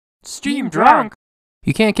Steamdrunk!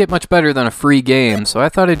 You can't get much better than a free game, so I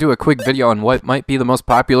thought I'd do a quick video on what might be the most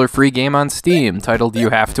popular free game on Steam, titled You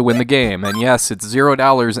Have to Win the Game, and yes, it's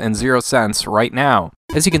 $0.00 right now.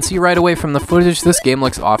 As you can see right away from the footage, this game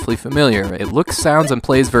looks awfully familiar. It looks, sounds, and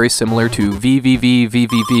plays very similar to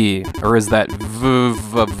VVV, or is that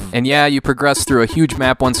VVV? And yeah, you progress through a huge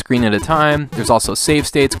map one screen at a time. There's also save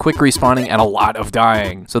states, quick respawning, and a lot of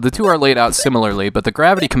dying. So the two are laid out similarly, but the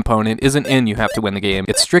gravity component isn't in You Have to Win the Game.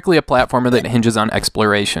 It's strictly a platformer that hinges on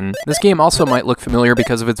exploration. This game also might look familiar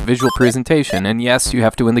because of its visual presentation, and yes, You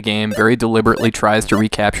Have to Win the Game very deliberately tries to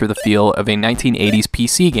recapture the feel of a 1980s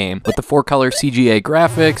PC game, with the 4-color CGA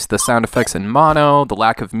graphics, the sound effects in mono, the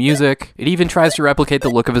lack of music. It even tries to replicate the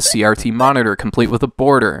look of a CRT monitor, complete with a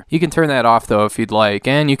border. You can turn that off though if you'd like,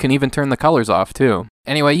 and you can even turn the colors off too.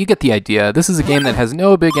 Anyway, you get the idea. This is a game that has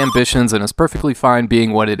no big ambitions and is perfectly fine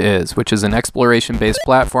being what it is, which is an exploration-based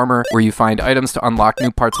platformer where you find items to unlock new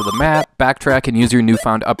parts of the map, backtrack and use your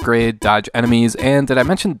newfound upgrade, dodge enemies, and did I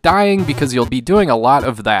mention dying? Because you'll be doing a lot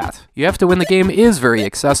of that. You Have to Win the Game is very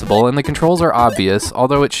accessible and the controls are obvious,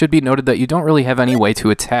 although it should be noted that you don't really have any way to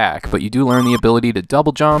attack, but you do learn the ability to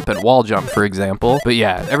double jump and wall jump, for example. But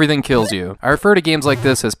yeah, everything kills you. I refer to games like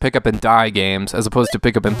this as pick up and die games, as opposed to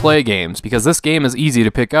pick up and play games, because this game is easy to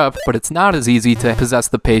pick up, but it's not as easy to possess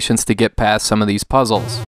the patience to get past some of these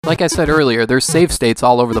puzzles. Like I said earlier, there's save states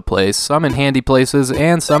all over the place, some in handy places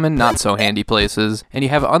and some in not so handy places, and you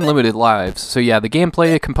have unlimited lives. So yeah, the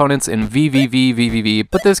gameplay components in VVV,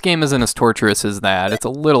 but this game isn't as torturous as that. It's a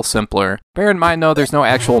little simpler. Bear in mind though, there's no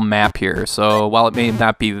actual map here, so while it may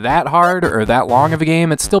not be that hard or that long of a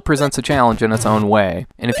game, it still presents a challenge in its own way.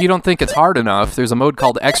 And if you don't think it's hard enough, there's a mode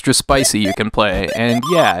called Extra Spicy you can play, and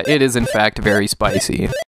yeah, it is in fact very spicy.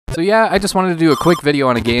 So yeah, I just wanted to do a quick video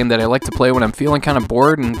on a game that I like to play when I'm feeling kind of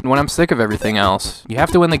bored and when I'm sick of everything else. You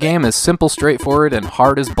Have to Win the Game is simple, straightforward, and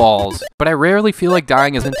hard as balls. But I rarely feel like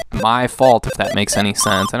dying isn't my fault, if that makes any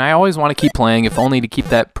sense, and I always want to keep playing if only to keep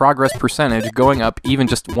that progress percentage going up even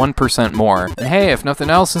just 1% more. And hey, if nothing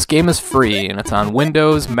else, this game is free, and it's on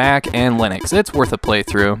Windows, Mac, and Linux. It's worth a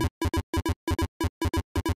playthrough.